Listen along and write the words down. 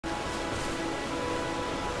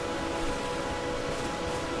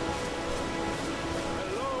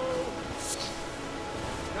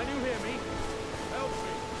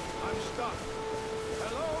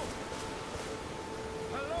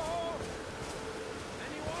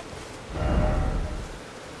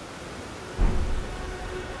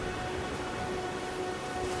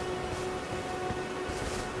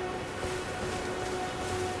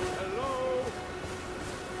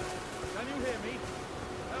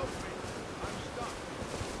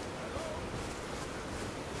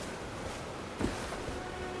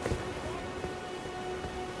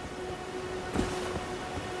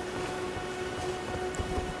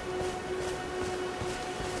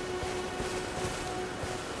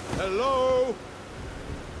Hello?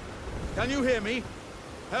 Can you hear me?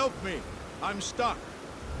 Help me. I'm stuck.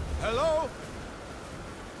 Hello?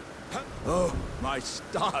 Oh, my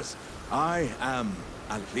stars. I am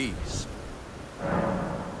at ease.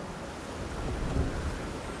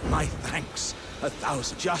 My thanks.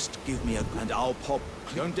 1,000. Just give me a... and I'll pop...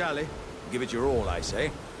 Don't dally. Give it your all, I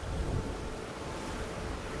say.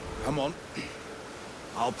 Come on.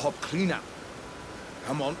 I'll pop clean out.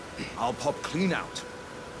 Come on. I'll pop clean out.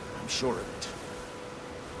 I'm sure of it.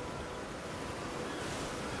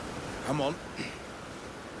 Come on.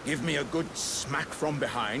 Give me a good smack from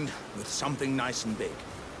behind with something nice and big.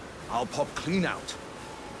 I'll pop clean out.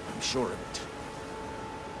 I'm sure of it.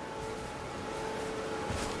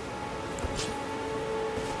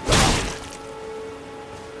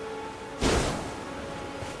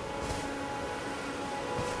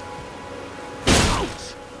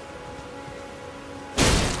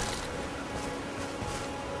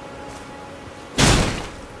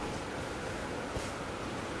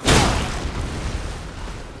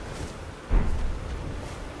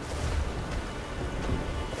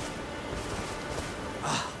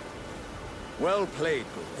 Well played,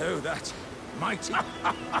 good. Oh, that's mighty.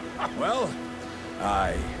 Well,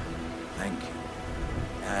 I thank you.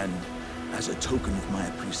 And as a token of my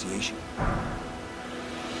appreciation...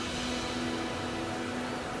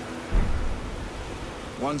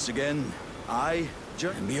 Once again, I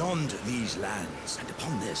journey beyond these lands and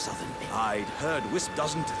upon their southern edge. I'd heard wisp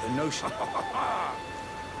doesn't the notion.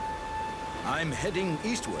 I'm heading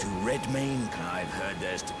eastward to Redmane. I've heard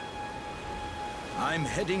there's to... I'm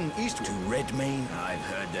heading eastward to Redmane. I've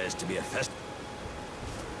heard there's to be a festival.